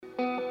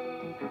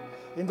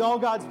And all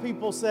God's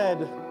people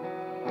said,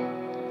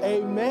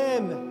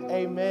 amen,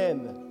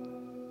 amen.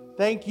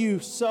 Thank you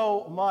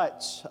so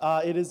much.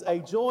 It is a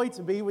joy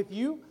to be with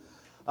you.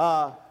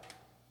 The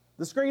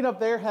screen up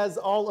there has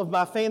all of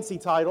my fancy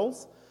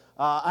titles.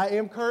 I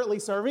am currently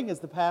serving as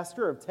the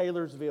pastor of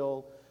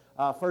Taylorsville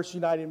First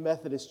United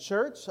Methodist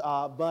Church,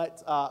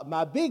 but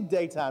my big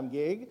daytime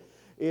gig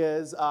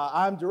is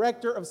I'm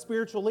director of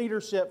spiritual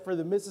leadership for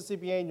the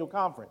Mississippi Annual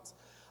Conference,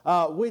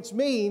 which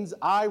means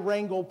I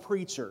wrangle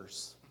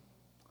preachers.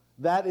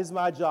 That is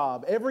my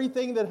job.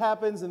 Everything that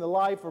happens in the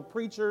life of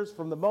preachers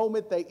from the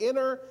moment they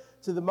enter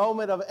to the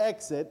moment of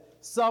exit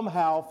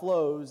somehow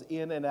flows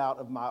in and out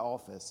of my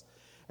office.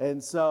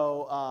 And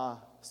so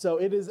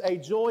it is a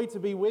joy to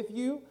be with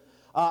you.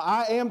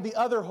 I am the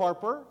other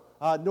Harper.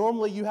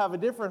 Normally you have a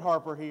different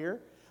Harper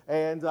here.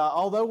 And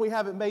although we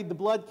haven't made the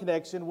blood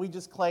connection, we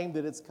just claim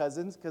that it's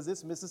cousins because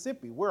it's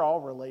Mississippi. We're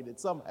all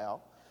related somehow.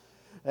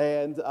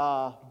 And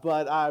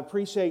but I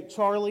appreciate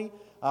Charlie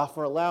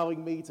for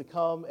allowing me to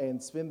come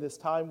and spend this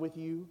time with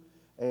you.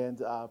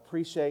 And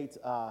appreciate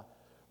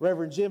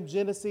Reverend Jim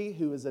Genesee,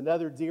 who is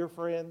another dear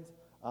friend,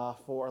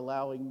 for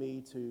allowing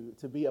me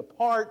to be a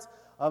part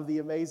of the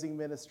amazing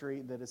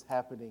ministry that is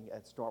happening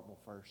at Starkville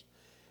First.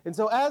 And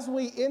so as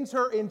we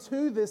enter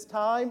into this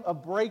time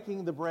of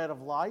breaking the bread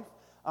of life,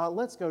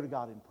 let's go to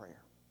God in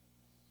prayer.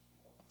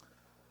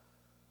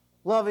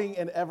 Loving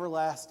and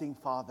everlasting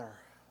Father,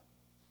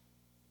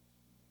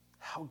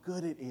 how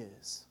good it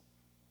is.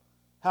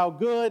 How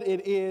good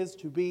it is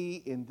to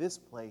be in this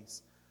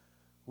place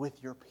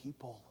with your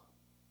people.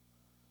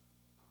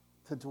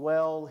 To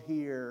dwell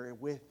here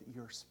with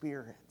your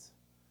Spirit.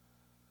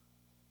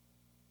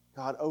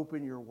 God,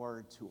 open your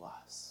word to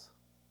us.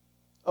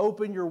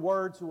 Open your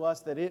word to us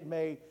that it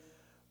may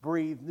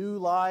breathe new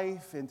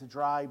life into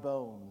dry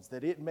bones,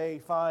 that it may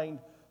find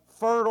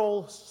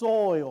fertile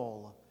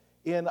soil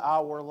in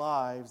our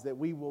lives, that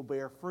we will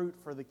bear fruit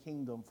for the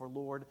kingdom. For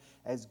Lord,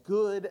 as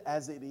good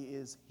as it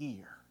is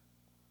here,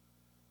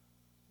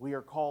 we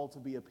are called to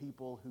be a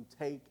people who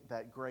take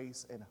that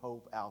grace and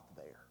hope out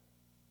there.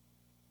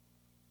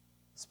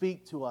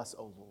 Speak to us,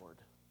 O Lord.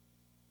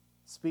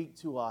 Speak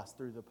to us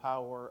through the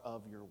power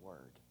of your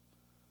word.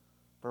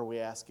 For we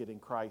ask it in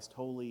Christ's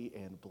holy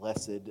and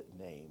blessed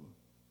name.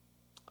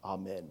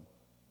 Amen.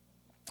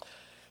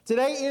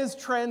 Today is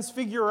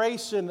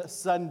Transfiguration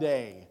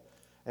Sunday.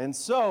 And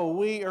so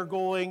we are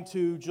going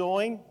to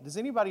join. Does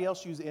anybody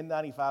else use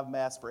N95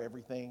 masks for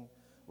everything?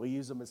 We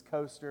use them as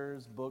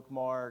coasters,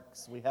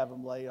 bookmarks. We have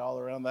them laid all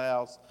around the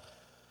house.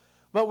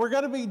 But we're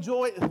going to be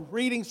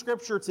reading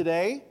scripture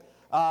today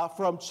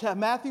from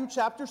Matthew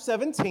chapter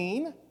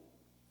 17,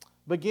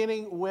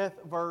 beginning with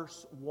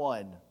verse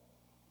 1.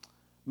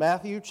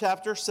 Matthew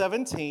chapter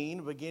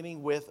 17,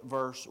 beginning with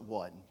verse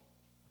 1.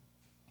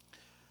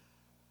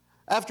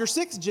 After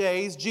 6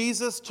 days,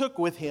 Jesus took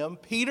with him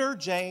Peter,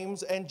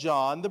 James, and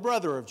John, the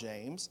brother of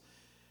James,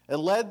 and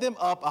led them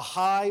up a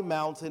high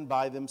mountain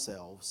by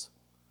themselves.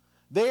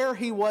 There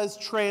he was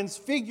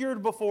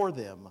transfigured before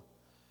them.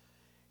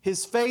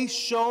 His face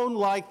shone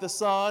like the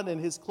sun, and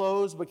his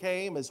clothes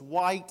became as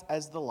white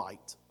as the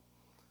light.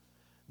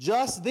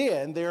 Just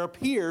then there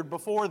appeared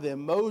before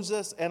them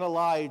Moses and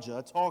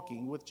Elijah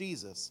talking with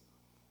Jesus.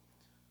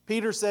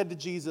 Peter said to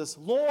Jesus,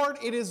 "Lord,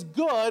 it is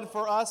good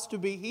for us to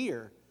be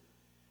here.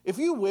 If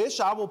you wish,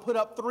 I will put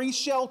up 3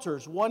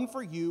 shelters, one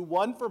for you,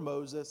 one for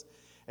Moses,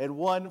 and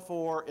one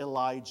for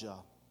Elijah."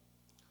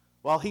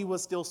 While he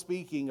was still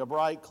speaking, a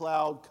bright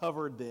cloud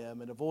covered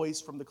them, and a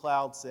voice from the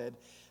cloud said,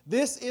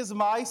 "This is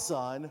my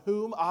son,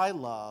 whom I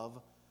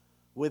love.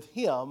 With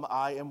him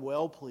I am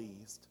well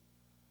pleased.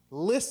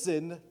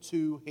 Listen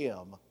to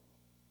him."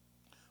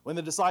 When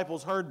the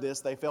disciples heard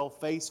this, they fell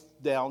face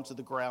down to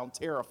the ground,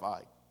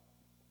 terrified.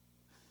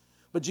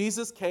 But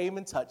Jesus came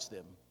and touched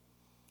them.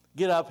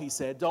 "Get up," he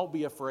said. "Don't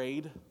be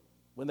afraid."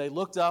 When they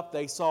looked up,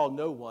 they saw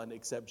no one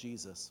except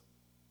Jesus.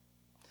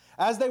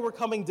 As they were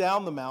coming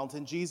down the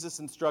mountain, Jesus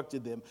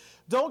instructed them,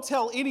 "Don't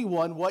tell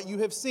anyone what you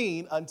have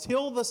seen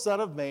until the Son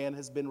of Man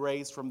has been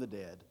raised from the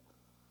dead."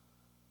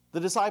 The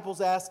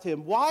disciples asked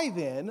him, "Why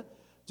then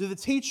do the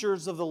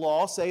teachers of the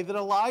law say that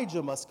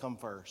Elijah must come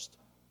first?"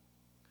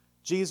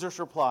 Jesus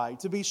replied,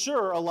 "To be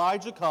sure,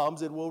 Elijah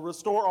comes and will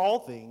restore all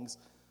things.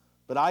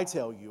 But I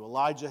tell you,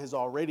 Elijah has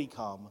already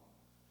come.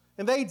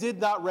 And they did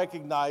not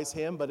recognize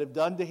him, but have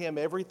done to him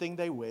everything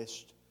they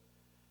wished.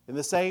 In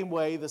the same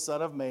way, the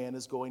Son of Man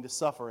is going to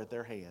suffer at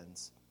their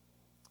hands."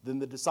 Then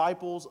the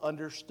disciples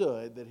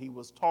understood that he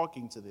was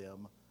talking to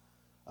them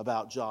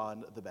about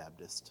John the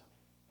Baptist.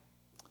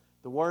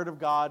 The word of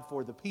God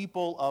for the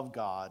people of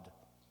God.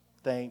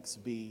 Thanks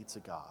be to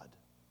God.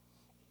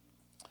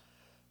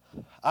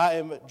 I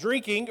am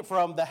drinking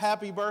from the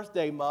happy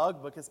birthday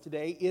mug because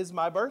today is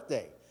my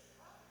birthday.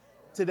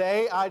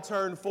 Today I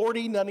turn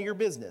 40, none of your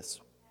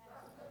business.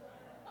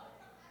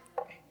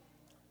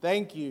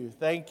 Thank you,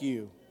 thank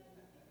you.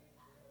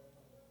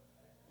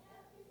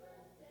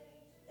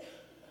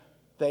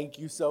 Thank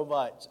you so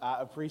much. I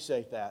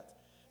appreciate that.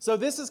 So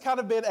this has kind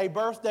of been a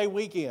birthday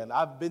weekend.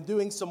 I've been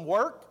doing some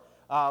work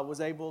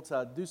was able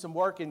to do some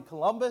work in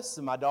Columbus,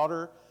 and my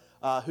daughter,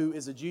 who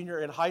is a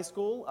junior in high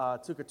school,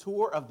 took a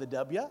tour of the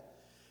W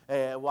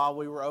while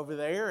we were over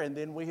there. And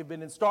then we have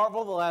been in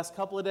Starkville the last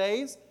couple of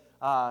days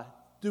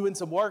doing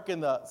some work in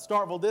the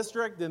Starkville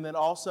district. And then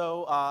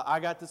also I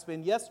got to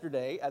spend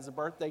yesterday as a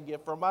birthday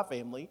gift from my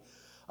family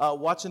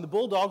watching the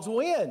Bulldogs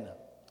win.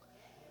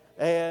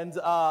 And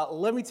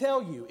let me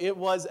tell you, it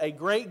was a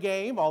great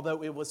game,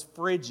 although it was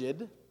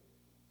frigid.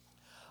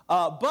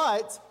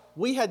 But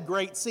we had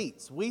great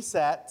seats. We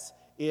sat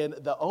in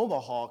the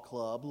Omaha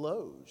Club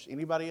Loge.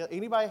 Anybody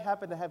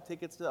happen to have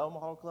tickets to the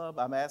Omaha Club?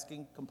 I'm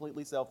asking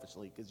completely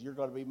selfishly because you're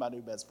going to be my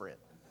new best friend.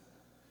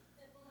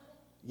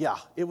 Yeah,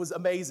 it was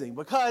amazing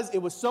because it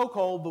was so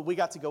cold, but we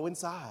got to go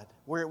inside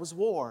where it was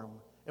warm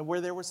and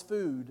where there was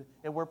food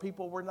and where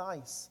people were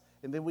nice.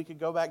 And then we could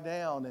go back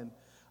down. And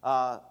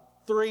my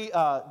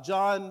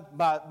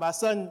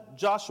son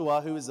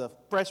Joshua, who is a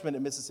freshman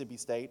at Mississippi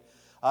State,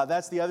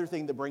 that's the other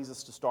thing that brings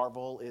us to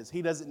Starkville is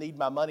he doesn't need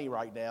my money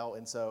right now,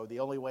 and so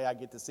the only way I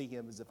get to see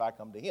him is if I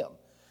come to him.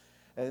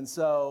 And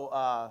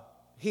so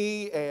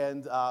he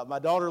and my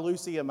daughter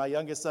Lucy and my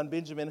youngest son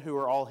Benjamin, who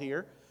are all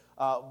here,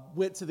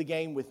 went to the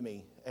game with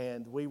me,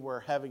 and we were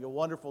having a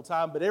wonderful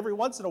time. But every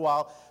once in a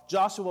while,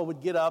 Joshua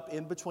would get up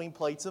in between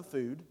plates of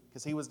food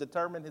because he was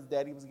determined his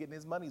daddy was getting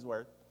his money's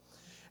worth.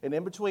 And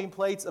in between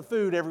plates of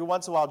food, every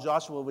once in a while,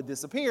 Joshua would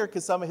disappear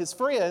because some of his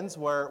friends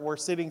were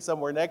sitting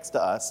somewhere next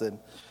to us, and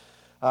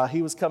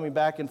he was coming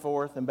back and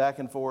forth. And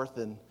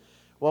at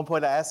one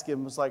point I asked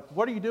him, I was like,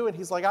 what are you doing?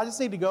 He's like, I just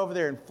need to go over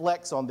there and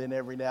flex on them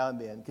every now and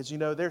then because,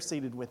 they're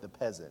seated with the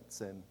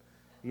peasants. And,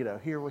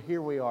 here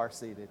we are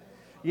seated.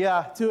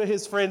 Yeah, two of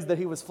his friends that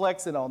he was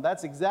flexing on,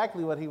 that's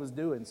exactly what he was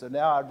doing. So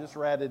now I've just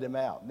ratted him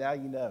out. Now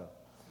you know.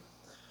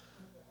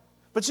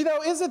 But,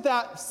 isn't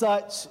that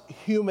such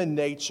human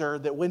nature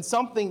that when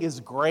something is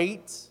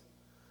great,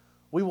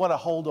 we want to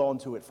hold on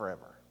to it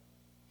forever?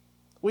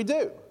 We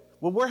do.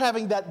 When we're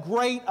having that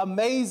great,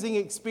 amazing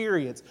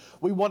experience,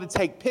 we want to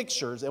take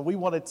pictures and we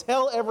want to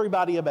tell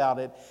everybody about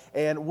it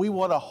and we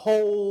want to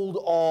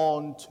hold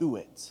on to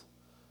it.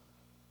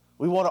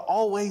 We want to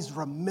always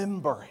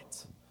remember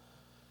it.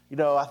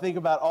 I think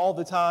about all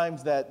the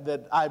times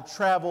that I've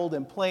traveled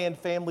and planned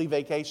family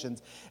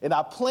vacations, and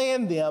I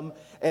plan them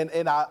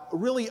and I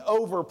really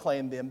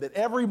over-plan them, that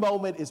every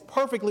moment is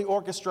perfectly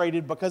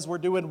orchestrated because we're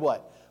doing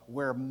what?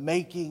 We're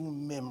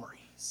making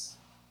memories.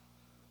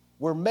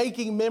 We're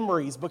making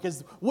memories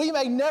because we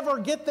may never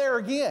get there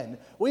again.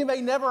 We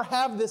may never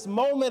have this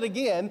moment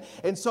again.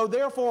 And so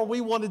therefore we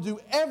want to do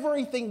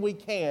everything we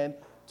can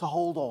to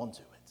hold on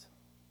to it.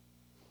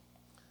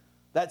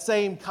 That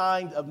same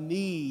kind of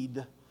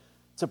need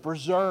to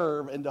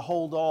preserve and to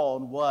hold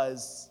on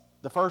was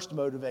the first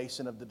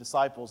motivation of the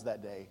disciples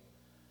that day.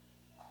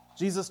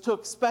 Jesus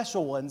took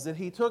special ones and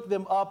he took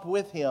them up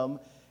with him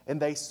and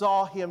they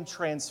saw him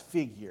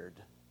transfigured,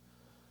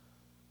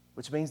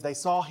 which means they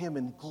saw him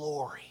in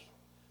glory.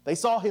 They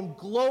saw him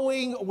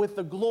glowing with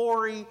the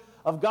glory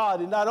of God.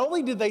 And not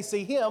only did they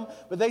see him,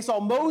 but they saw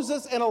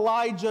Moses and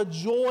Elijah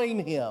join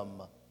him.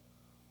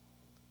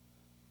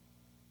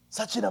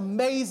 Such an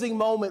amazing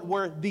moment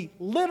where the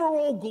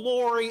literal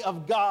glory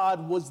of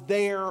God was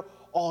there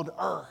on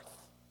earth.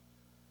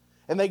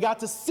 And they got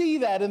to see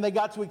that and they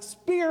got to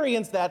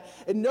experience that.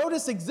 And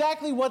notice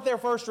exactly what their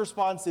first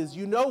response is.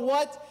 You know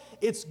what?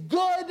 It's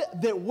good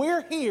that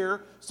we're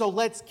here, so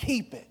let's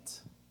keep it.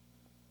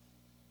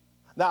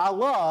 Now, I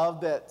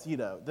love that,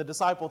 the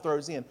disciple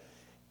throws in,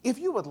 if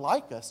you would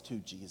like us to,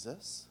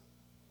 Jesus.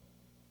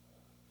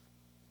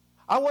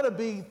 I want to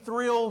be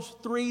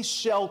three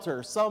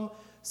shelter. Some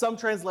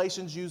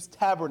translations use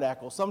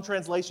tabernacle. Some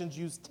translations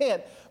use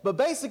tent. But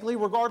basically,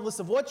 regardless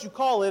of what you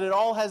call it, it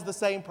all has the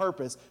same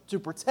purpose, to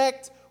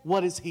protect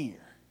what is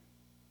here.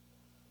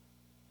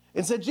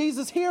 And said,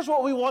 Jesus, here's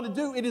what we want to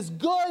do. It is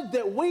good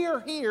that we are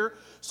here,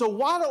 so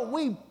why don't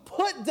we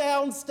put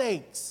down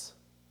stakes?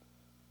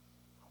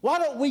 Why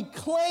don't we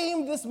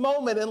claim this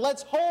moment and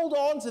let's hold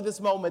on to this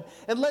moment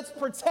and let's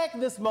protect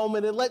this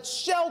moment and let's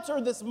shelter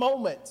this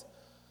moment?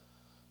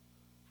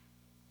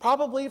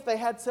 Probably if they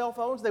had cell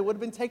phones, they would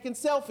have been taking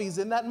selfies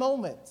in that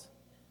moment.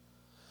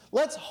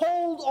 Let's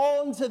hold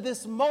on to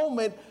this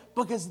moment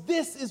because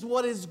this is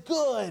what is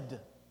good.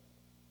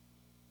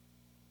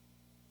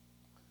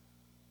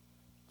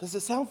 Does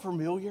it sound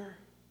familiar?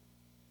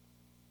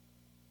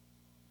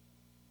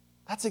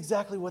 That's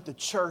exactly what the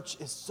church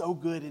is so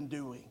good in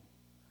doing.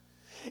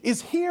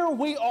 Is here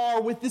we are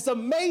with this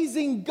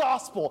amazing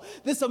gospel,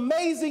 this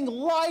amazing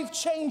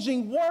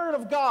life-changing word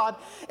of God,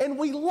 and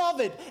we love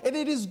it, and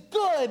it is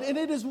good, and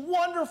it is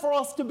wonderful for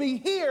us to be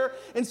here,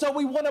 and so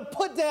we want to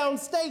put down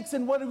stakes,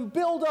 and want to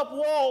build up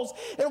walls,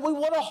 and we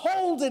want to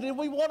hold it, and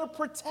we want to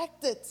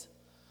protect it,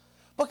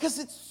 because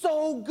it's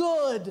so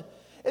good,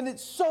 and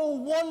it's so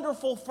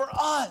wonderful for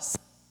us,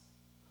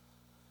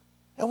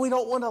 and we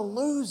don't want to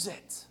lose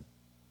it.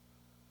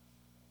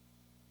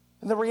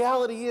 And the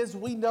reality is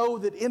we know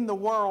that in the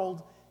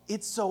world,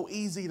 it's so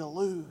easy to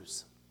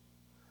lose.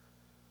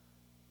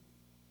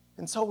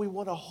 And so we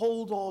want to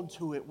hold on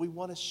to it. We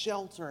want to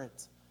shelter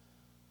it.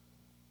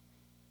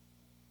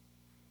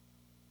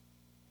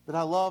 But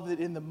I love that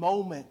in the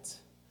moment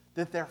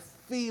that they're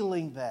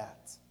feeling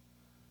that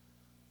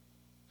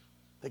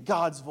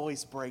God's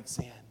voice breaks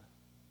in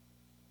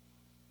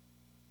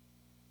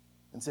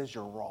and says,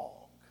 you're wrong.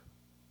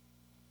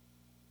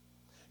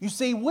 You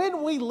see,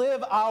 when we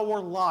live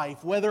our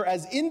life, whether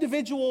as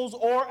individuals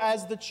or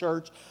as the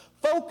church,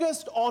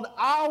 focused on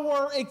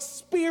our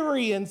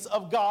experience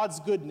of God's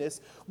goodness,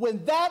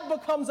 when that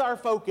becomes our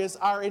focus,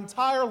 our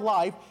entire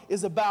life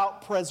is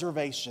about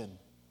preservation.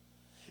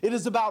 It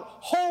is about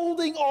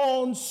holding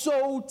on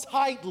so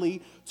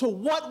tightly to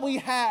what we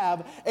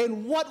have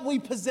and what we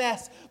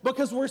possess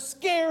because we're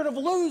scared of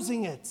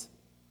losing it.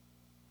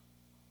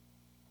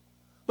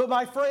 But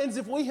my friends,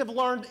 if we have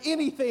learned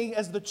anything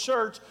as the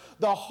church,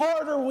 the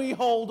harder we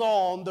hold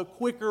on, the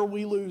quicker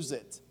we lose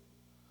it.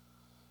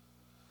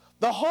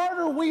 The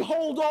harder we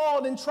hold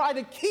on and try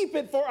to keep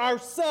it for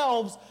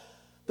ourselves,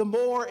 the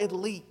more it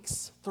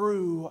leaks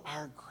through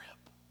our grip.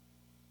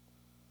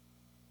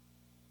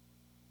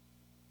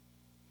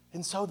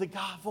 And so the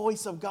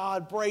voice of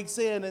God breaks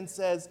in and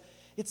says,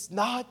 it's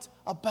not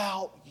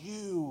about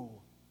you.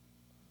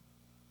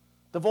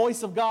 The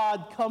voice of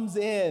God comes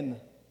in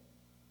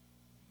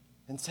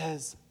and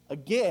says,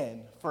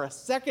 again, for a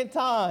second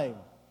time,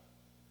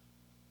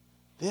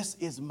 this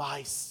is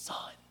my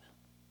son.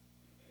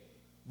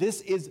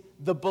 This is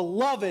the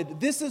beloved.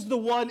 This is the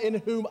one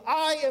in whom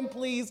I am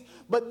pleased.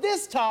 But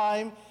this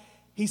time,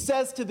 he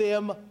says to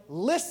them,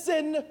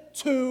 listen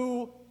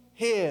to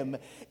him.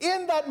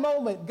 In that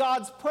moment,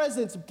 God's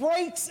presence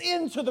breaks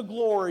into the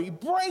glory,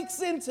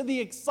 breaks into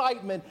the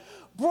excitement,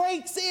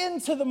 breaks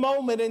into the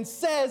moment and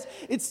says,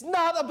 it's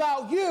not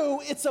about you,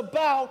 it's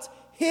about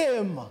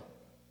him.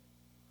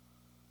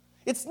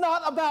 It's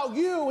not about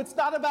you. It's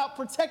not about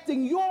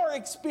protecting your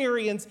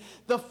experience.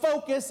 The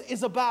focus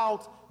is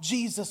about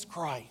Jesus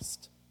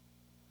Christ,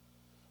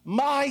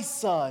 my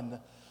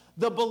son,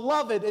 the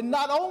beloved. And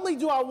not only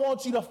do I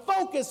want you to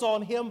focus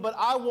on him, but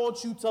I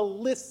want you to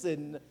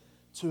listen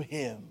to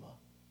him.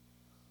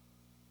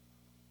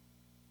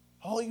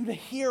 I want you to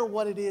hear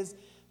what it is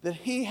that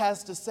he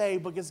has to say,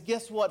 because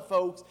guess what,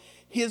 folks?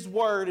 His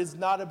word is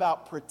not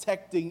about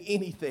protecting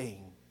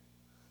anything.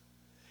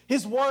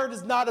 His word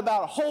is not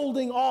about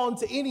holding on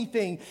to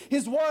anything.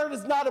 His word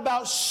is not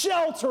about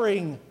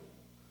sheltering.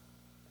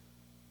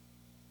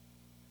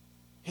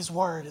 His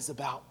word is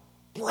about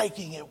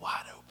breaking it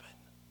wide open.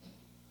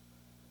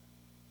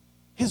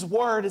 His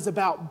word is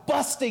about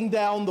busting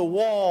down the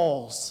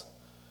walls.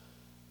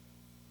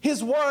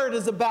 His word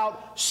is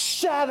about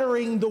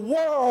shattering the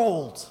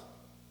world.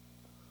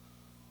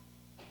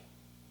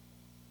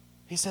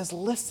 He says,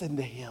 listen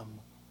to him.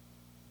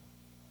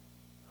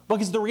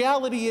 Because the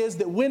reality is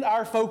that when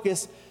our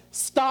focus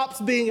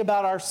stops being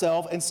about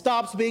ourselves and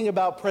stops being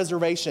about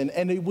preservation,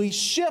 and we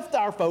shift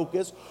our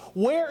focus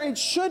where it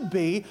should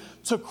be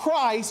to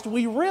Christ,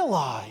 we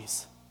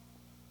realize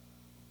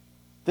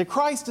that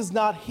Christ is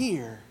not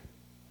here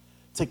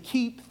to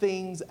keep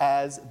things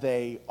as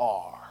they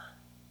are.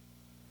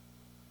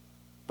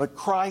 But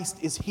Christ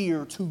is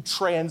here to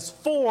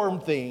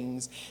transform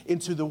things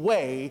into the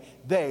way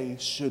they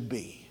should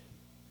be.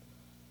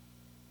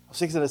 I was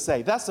going to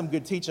say, that's some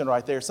good teaching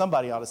right there.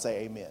 Somebody ought to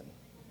say amen.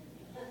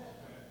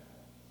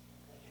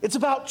 It's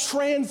about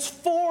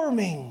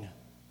transforming.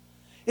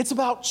 It's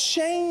about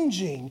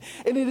changing.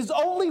 And it is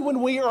only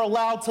when we are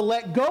allowed to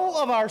let go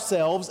of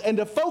ourselves and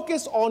to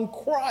focus on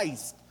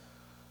Christ.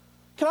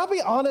 Can I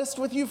be honest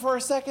with you for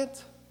a second?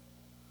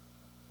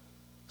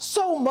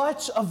 So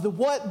much of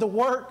what the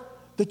work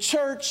the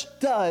church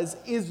does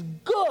is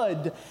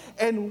good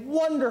and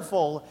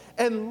wonderful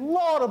and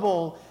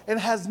laudable and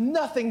has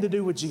nothing to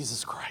do with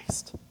Jesus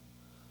Christ.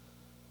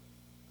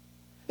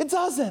 It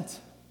doesn't.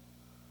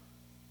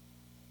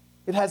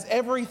 It has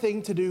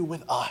everything to do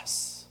with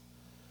us.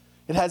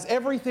 It has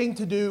everything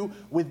to do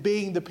with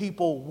being the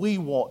people we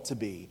want to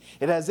be.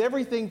 It has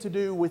everything to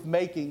do with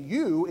making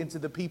you into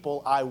the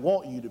people I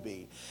want you to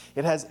be.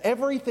 It has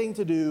everything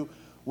to do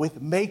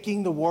with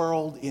making the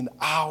world in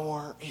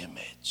our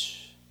image.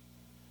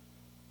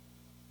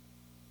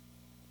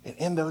 And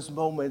in those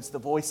moments, the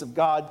voice of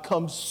God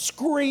comes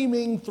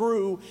screaming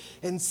through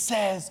and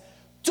says,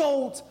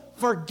 don't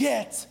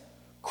forget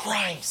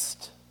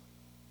Christ.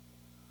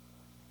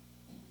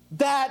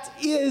 That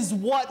is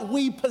what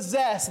we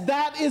possess.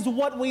 That is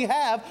what we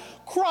have,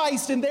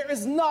 Christ. And there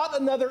is not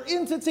another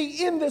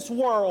entity in this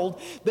world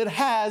that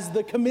has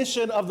the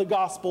commission of the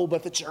gospel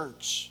but the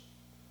church.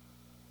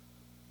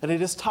 And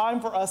it is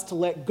time for us to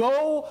let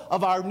go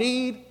of our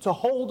need to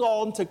hold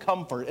on to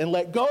comfort and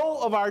let go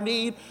of our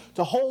need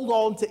to hold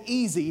on to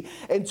easy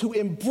and to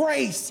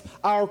embrace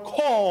our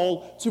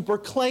call to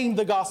proclaim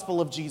the gospel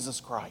of Jesus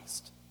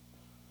Christ.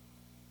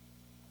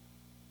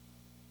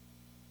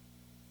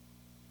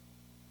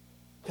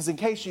 Because in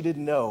case you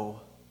didn't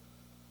know,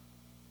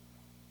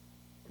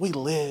 we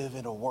live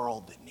in a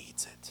world that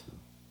needs it.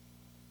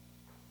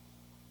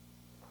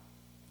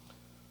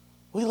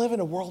 We live in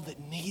a world that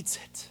needs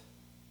it.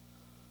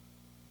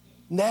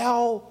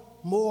 Now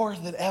more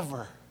than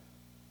ever.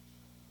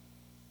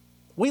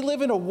 We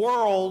live in a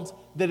world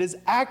that is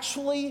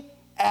actually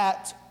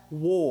at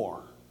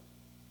war.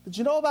 Did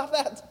you know about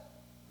that?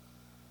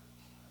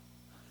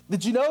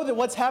 Did you know that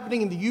what's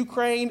happening in the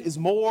Ukraine is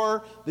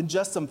more than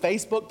just some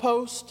Facebook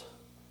post?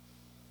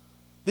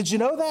 Did you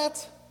know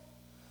that?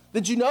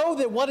 Did you know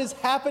that what is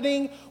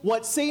happening,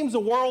 what seems a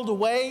world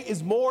away,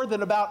 is more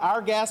than about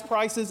our gas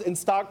prices and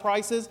stock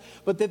prices,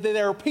 but that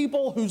there are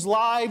people whose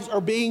lives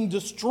are being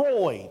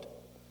destroyed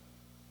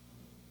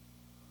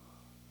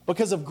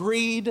because of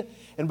greed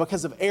and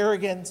because of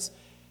arrogance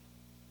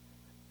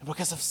and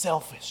because of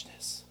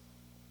selfishness?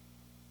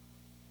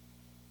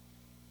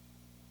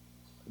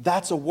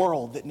 That's a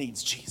world that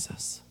needs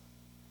Jesus.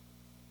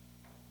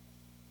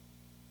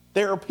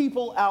 There are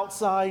people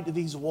outside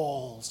these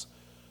walls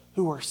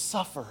who are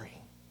suffering.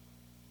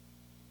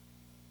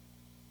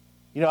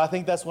 You know, I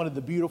think that's one of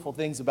the beautiful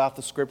things about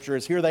the scripture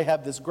is here they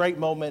have this great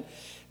moment.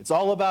 It's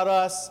all about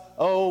us.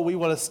 Oh, we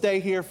want to stay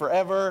here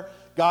forever.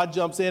 God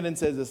jumps in and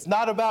says, it's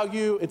not about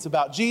you, it's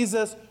about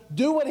Jesus.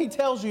 Do what he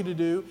tells you to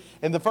do.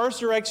 And the first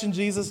direction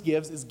Jesus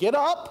gives is get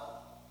up.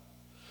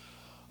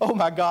 Oh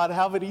my God,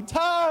 how many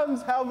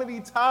times,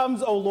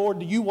 oh Lord,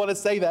 do you want to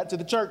say that to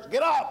the church?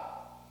 Get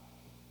up.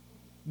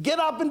 Get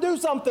up and do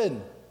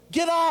something.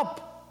 Get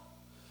up.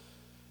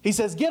 He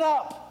says, get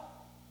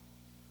up.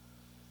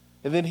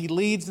 And then he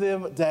leads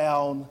them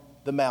down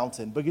the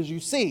mountain. Because you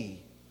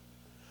see,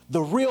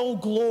 the real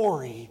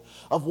glory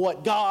of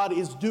what God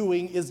is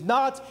doing is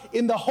not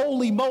in the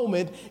holy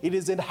moment, it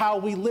is in how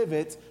we live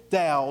it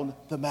down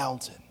the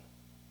mountain.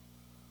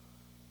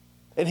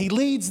 And he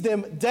leads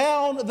them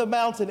down the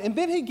mountain, and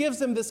then he gives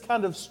them this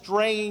kind of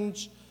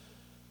strange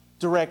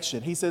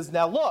direction. He says,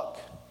 now look,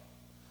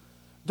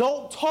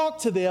 don't talk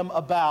to them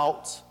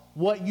about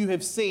what you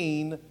have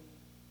seen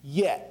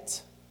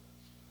yet.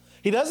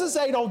 He doesn't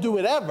say don't do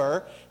it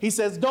ever. He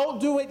says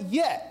don't do it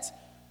yet.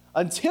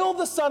 Until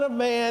the Son of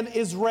Man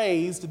is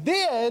raised,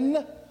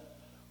 then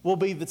will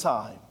be the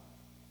time.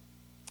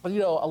 You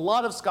know, a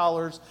lot of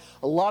scholars,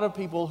 a lot of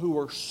people who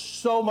are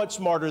so much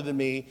smarter than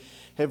me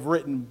have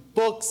written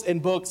books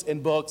and books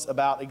and books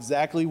about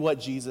exactly what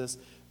Jesus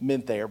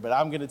meant there. But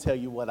I'm going to tell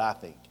you what I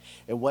think.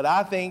 And what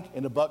I think,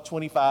 and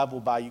 $1.25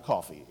 will buy you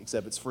coffee,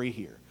 except it's free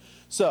here.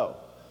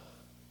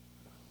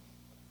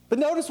 But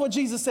notice what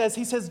Jesus says.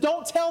 He says,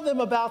 don't tell them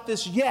about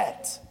this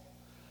yet.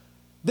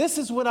 This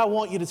is when I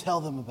want you to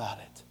tell them about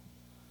it.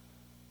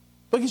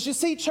 Because you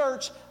see,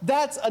 church,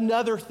 that's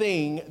another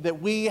thing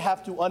that we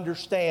have to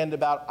understand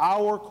about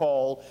our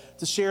call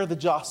to share the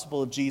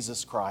gospel of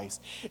Jesus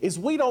Christ, is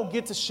we don't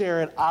get to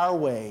share it our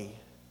way.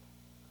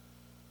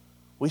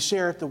 We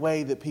share it the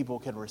way that people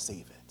can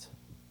receive it.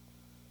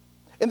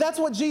 And that's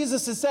what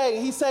Jesus is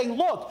saying. He's saying,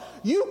 look,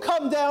 you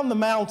come down the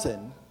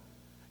mountain.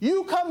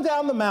 You come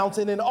down the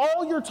mountain and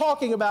all you're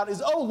talking about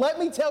is, oh, let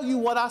me tell you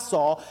what I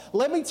saw.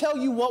 Let me tell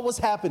you what was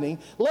happening.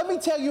 Let me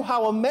tell you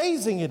how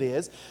amazing it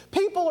is.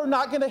 People are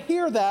not going to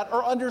hear that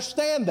or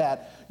understand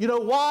that. You know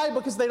why?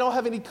 Because they don't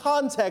have any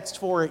context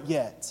for it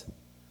yet.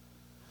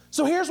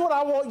 So here's what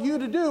I want you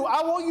to do.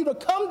 I want you to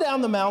come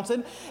down the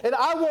mountain and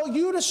I want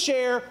you to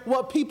share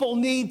what people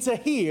need to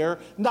hear,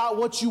 not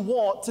what you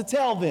want to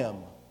tell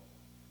them.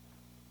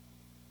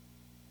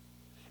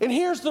 And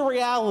here's the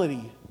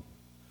reality.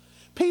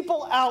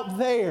 People out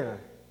there,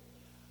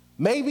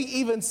 maybe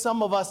even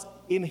some of us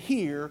in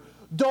here,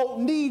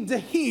 don't need to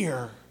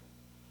hear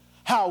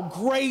how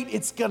great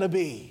it's going to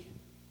be.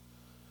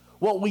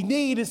 What we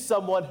need is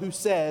someone who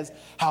says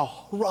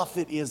how rough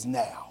it is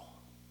now.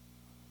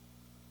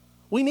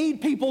 We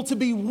need people to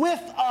be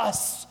with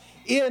us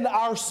in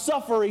our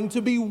suffering,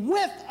 to be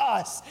with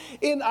us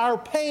in our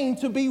pain,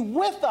 to be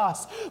with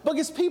us.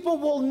 Because people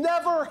will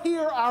never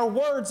hear our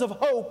words of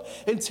hope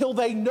until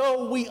they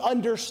know we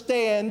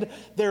understand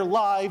their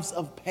lives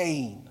of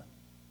pain.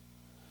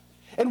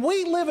 And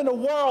we live in a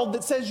world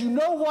that says, you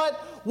know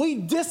what? We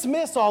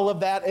dismiss all of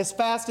that as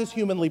fast as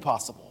humanly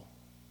possible.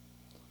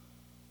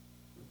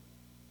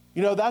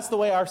 You know, that's the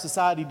way our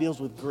society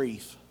deals with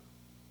grief.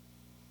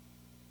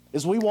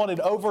 Is we want it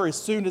over as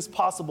soon as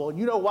possible. And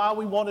you know why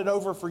we want it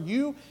over for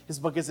you? Is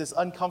because it's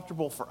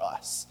uncomfortable for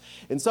us.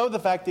 And so the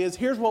fact is,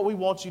 here's what we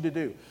want you to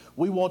do.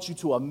 We want you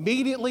to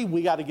immediately,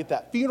 we got to get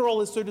that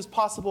funeral as soon as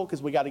possible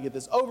because we got to get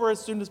this over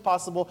as soon as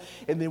possible.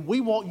 And then we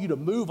want you to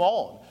move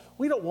on.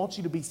 We don't want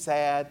you to be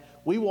sad.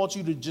 We want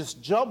you to just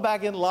jump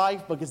back in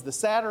life because the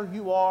sadder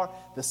you are,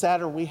 the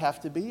sadder we have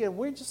to be. And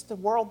we're just a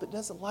world that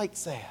doesn't like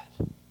sad.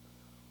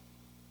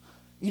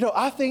 You know,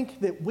 I think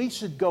that we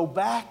should go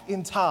back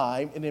in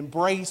time and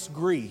embrace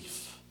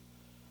grief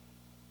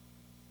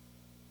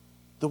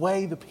the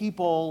way the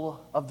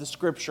people of the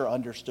Scripture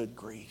understood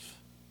grief.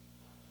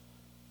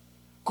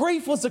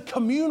 Grief was a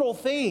communal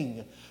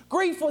thing.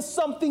 Grief was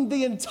something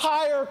the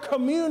entire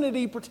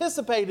community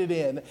participated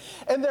in.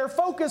 And their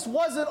focus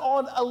wasn't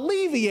on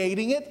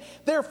alleviating it.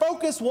 Their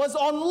focus was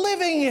on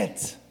living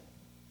it.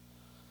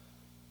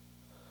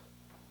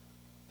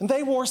 And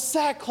they wore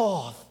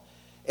sackcloth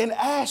and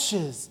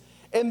ashes.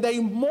 And they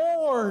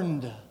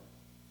mourned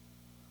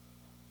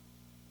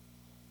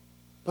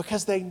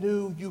because they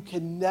knew you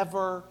can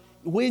never,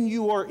 when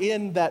you are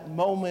in that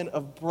moment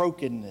of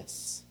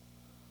brokenness,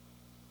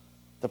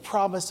 The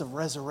promise of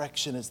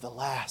resurrection is the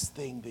last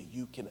thing that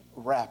you can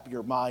wrap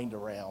your mind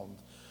around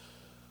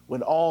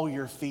when all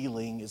you're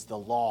feeling is the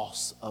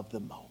loss of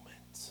the moment.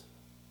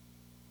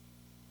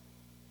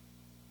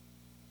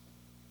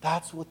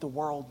 That's what the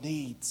world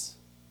needs.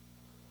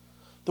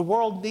 The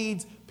world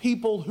needs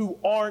people who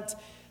aren't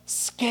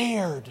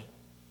scared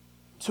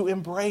to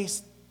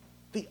embrace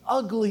the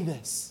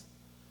ugliness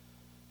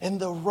and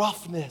the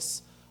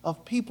roughness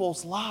of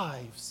people's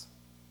lives.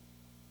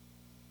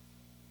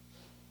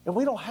 And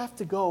we don't have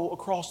to go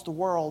across the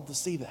world to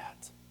see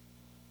that.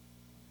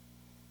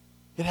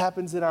 It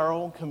happens in our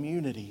own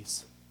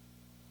communities.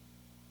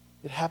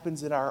 It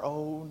happens in our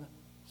own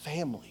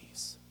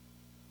families.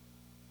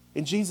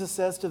 And Jesus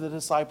says to the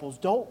disciples,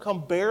 don't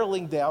come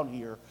barreling down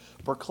here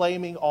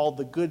proclaiming all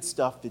the good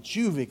stuff that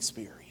you've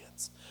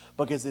experienced,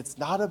 because it's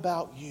not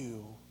about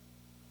you,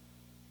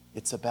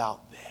 it's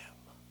about them.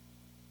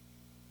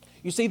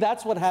 You see,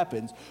 that's what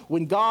happens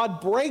when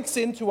God breaks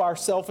into our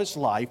selfish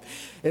life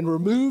and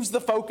removes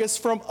the focus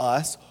from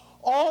us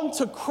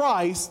onto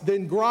Christ.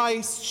 Then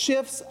Christ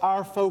shifts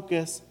our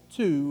focus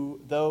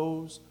to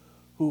those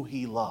who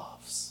he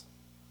loves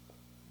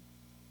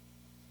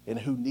and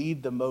who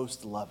need the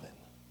most loving.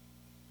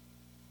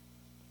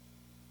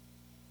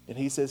 And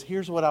he says,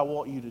 here's what I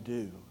want you to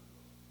do.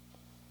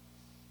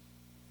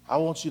 I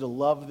want you to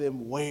love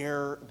them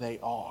where they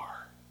are.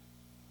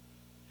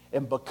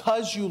 And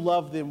because you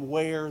love them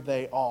where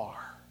they are,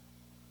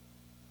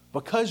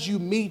 because you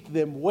meet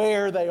them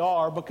where they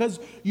are, because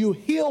you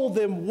heal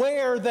them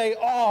where they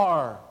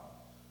are,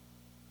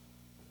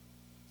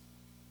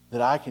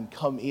 that I can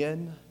come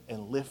in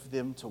and lift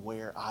them to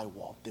where I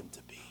want them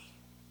to be.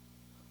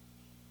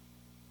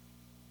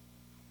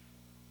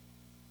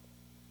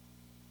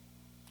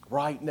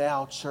 Right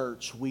now,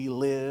 church, we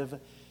live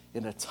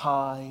in a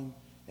time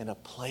and a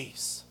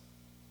place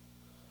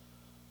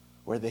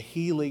where the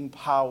healing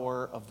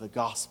power of the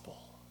gospel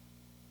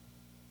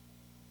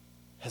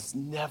has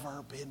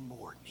never been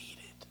more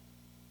needed.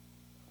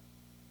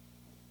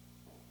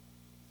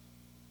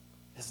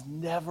 Has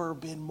never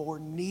been more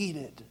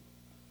needed.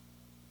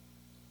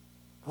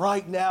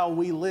 Right now,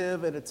 we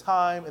live in a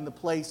time and the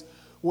place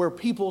where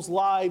people's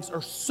lives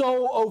are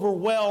so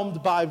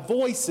overwhelmed by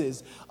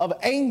voices of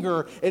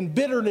anger and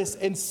bitterness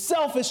and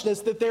selfishness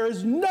that there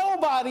is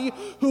nobody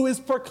who is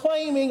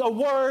proclaiming a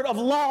word of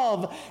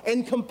love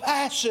and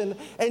compassion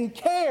and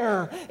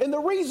care. And the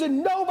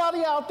reason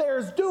nobody out there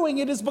is doing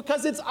it is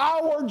because it's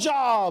our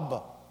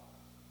job.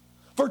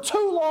 For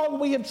too long,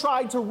 we have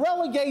tried to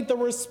relegate the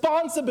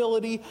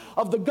responsibility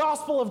of the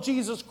gospel of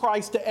Jesus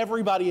Christ to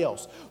everybody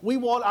else. We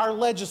want our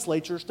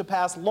legislatures to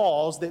pass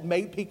laws that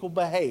make people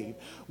behave.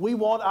 We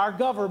want our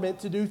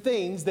government to do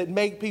things that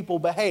make people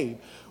behave.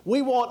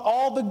 We want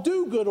all the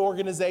do-good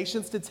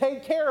organizations to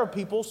take care of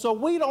people so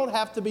we don't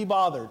have to be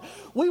bothered.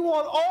 We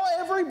want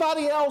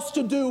everybody else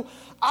to do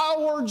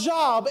our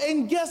job.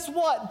 And guess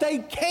what? They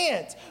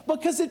can't,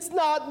 because it's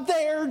not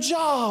their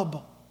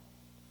job.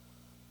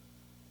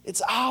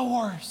 It's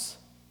ours.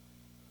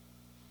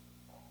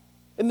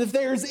 And if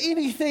there's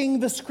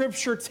anything the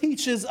scripture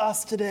teaches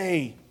us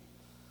today,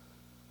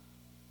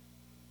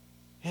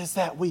 is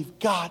that we've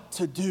got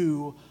to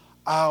do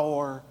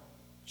our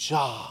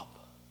job.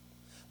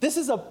 This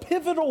is a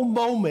pivotal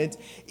moment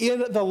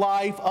in the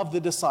life of the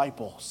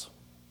disciples,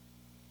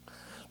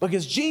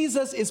 because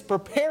Jesus is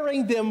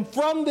preparing them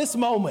from this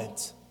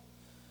moment.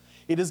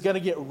 It is going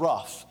to get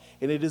rough.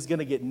 And it is going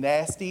to get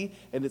nasty,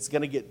 and it's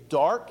going to get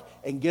dark,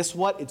 and guess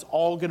what? It's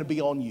all going to be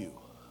on you.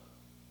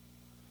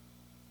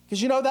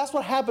 Because that's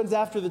what happens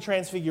after the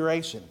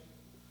transfiguration.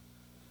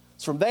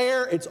 So from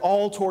there, it's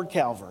all toward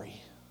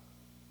Calvary.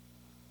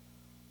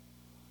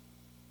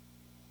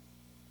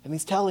 And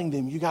he's telling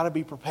them, you got to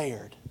be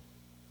prepared.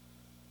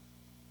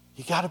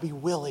 You got to be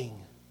willing.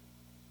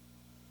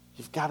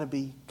 You've got to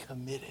be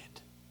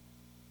committed.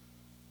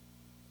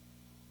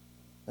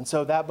 And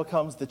so that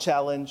becomes the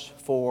challenge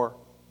for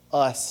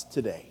us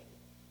today.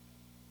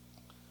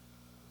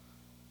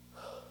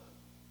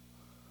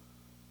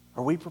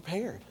 Are we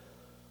prepared?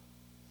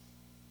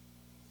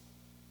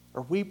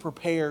 Are we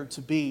prepared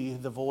to be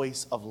the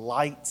voice of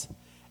light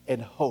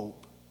and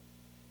hope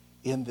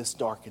in this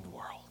darkened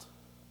world?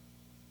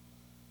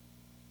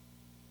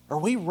 Are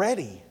we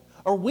ready?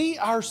 Are we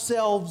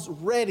ourselves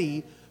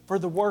ready for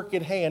the work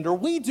at hand? Are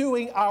we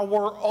doing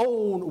our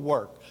own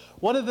work?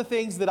 One of the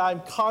things that I'm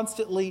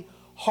constantly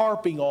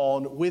harping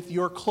on with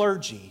your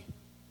clergy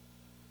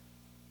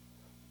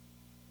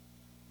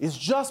is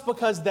just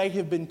because they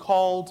have been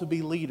called to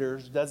be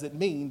leaders doesn't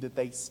mean that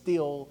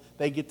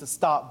they get to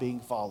stop being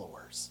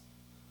followers.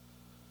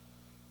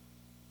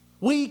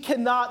 We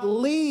cannot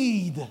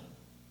lead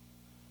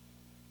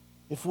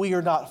if we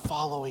are not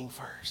following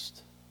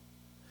first.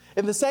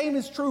 And the same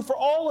is true for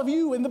all of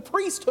you in the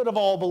priesthood of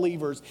all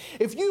believers.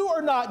 If you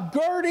are not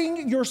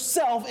girding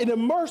yourself and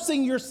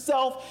immersing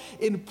yourself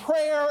in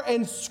prayer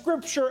and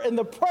scripture and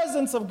the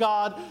presence of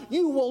God,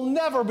 you will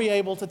never be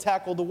able to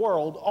tackle the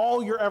world.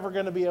 All you're ever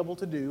going to be able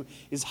to do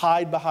is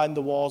hide behind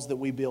the walls that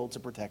we build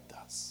to protect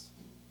us.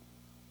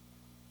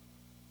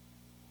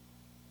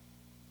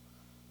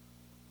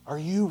 Are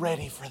you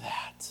ready for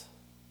that?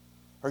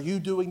 Are you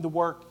doing the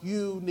work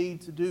you need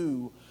to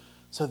do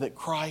so that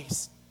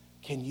Christ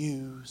can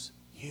use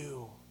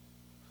you?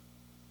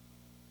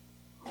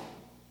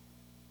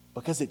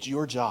 Because it's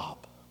your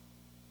job.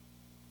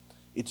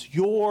 It's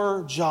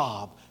your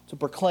job to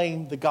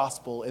proclaim the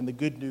gospel and the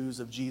good news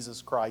of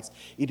Jesus Christ.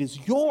 It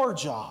is your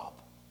job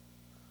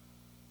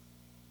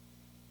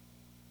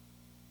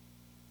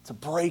to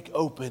break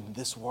open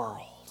this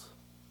world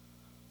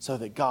so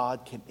that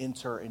God can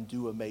enter and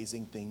do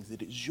amazing things.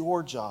 It is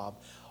your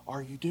job.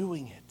 Are you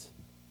doing it?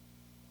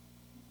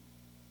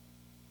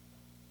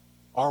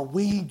 Are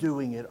we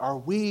doing it? Are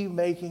we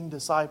making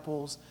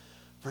disciples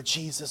for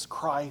Jesus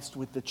Christ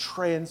with the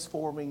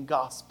transforming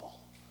gospel?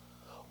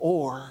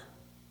 Or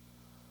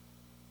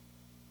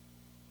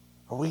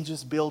are we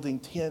just building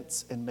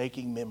tents and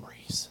making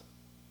memories?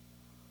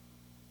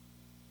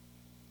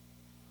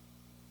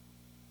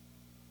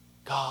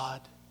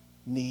 God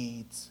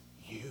needs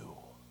you.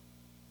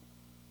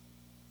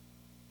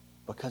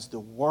 Because the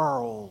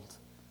world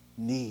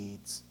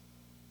needs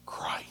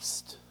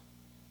Christ.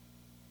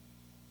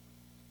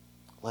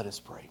 Let us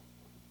pray.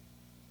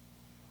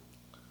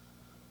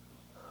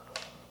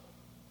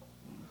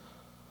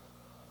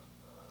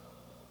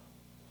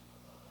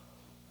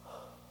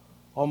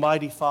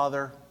 Almighty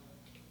Father,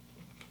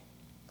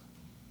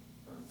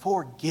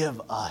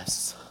 forgive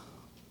us.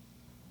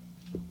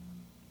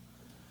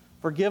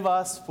 Forgive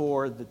us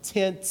for the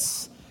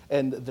tents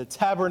and the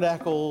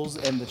tabernacles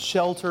and the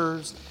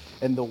shelters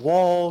and the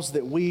walls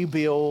that we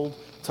build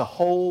to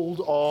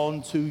hold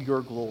on to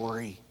your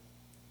glory.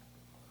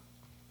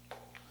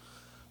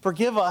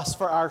 Forgive us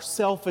for our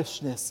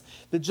selfishness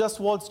that just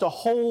wants to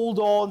hold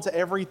on to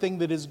everything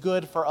that is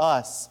good for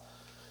us,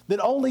 that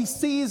only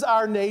sees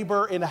our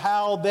neighbor and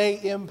how they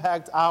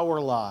impact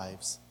our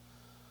lives.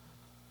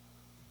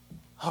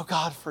 Oh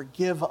God,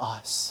 forgive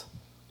us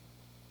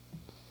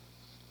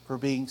for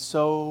being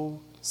so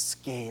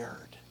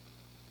scared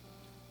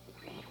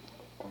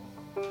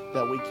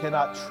that we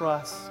cannot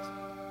trust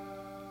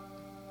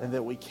and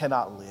that we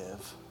cannot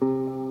live.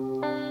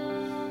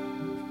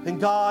 And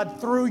God,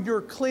 through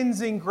your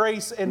cleansing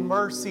grace and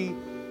mercy,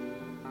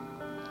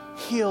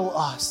 heal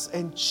us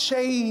and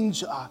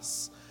change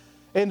us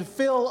and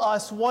fill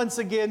us once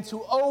again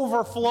to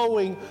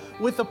overflowing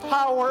with the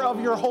power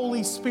of your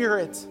Holy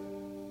Spirit.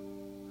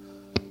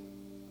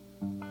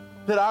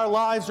 That our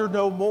lives are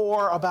no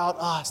more about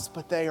us,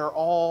 but they are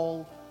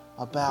all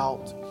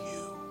about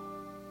you.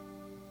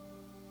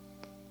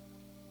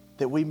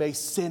 That we may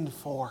send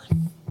forth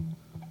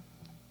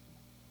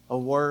a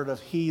word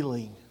of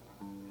healing.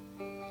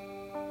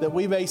 That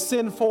we may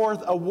send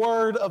forth a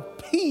word of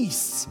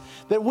peace.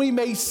 That we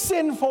may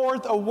send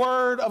forth a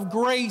word of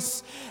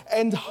grace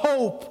and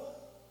hope.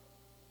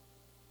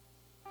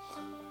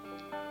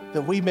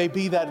 That we may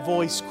be that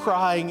voice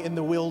crying in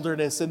the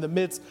wilderness in the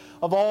midst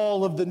of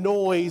all of the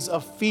noise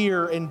of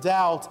fear and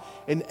doubt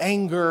and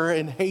anger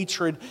and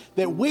hatred.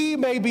 That we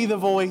may be the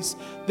voice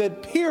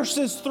that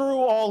pierces through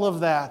all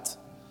of that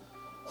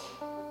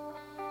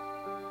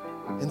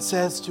and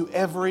says to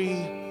every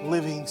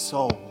living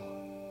soul,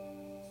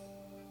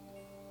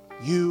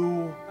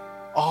 you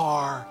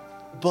are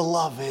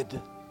beloved.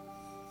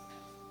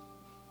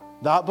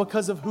 Not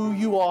because of who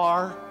you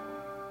are,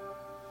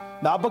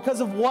 not because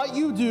of what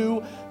you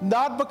do,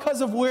 not because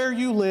of where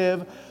you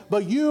live,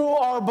 but you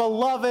are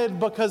beloved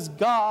because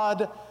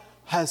God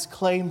has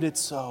claimed it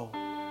so.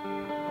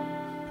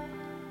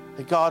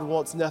 And God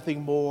wants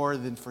nothing more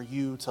than for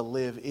you to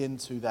live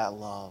into that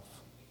love.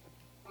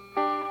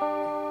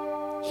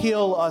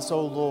 Heal us,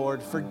 O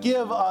Lord.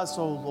 Forgive us,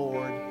 O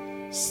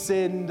Lord.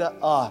 Send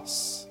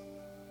us,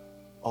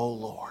 O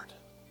Lord.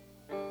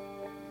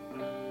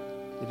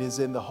 It is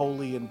in the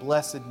holy and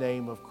blessed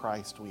name of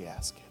Christ we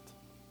ask it.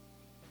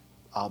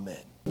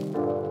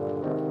 Amen.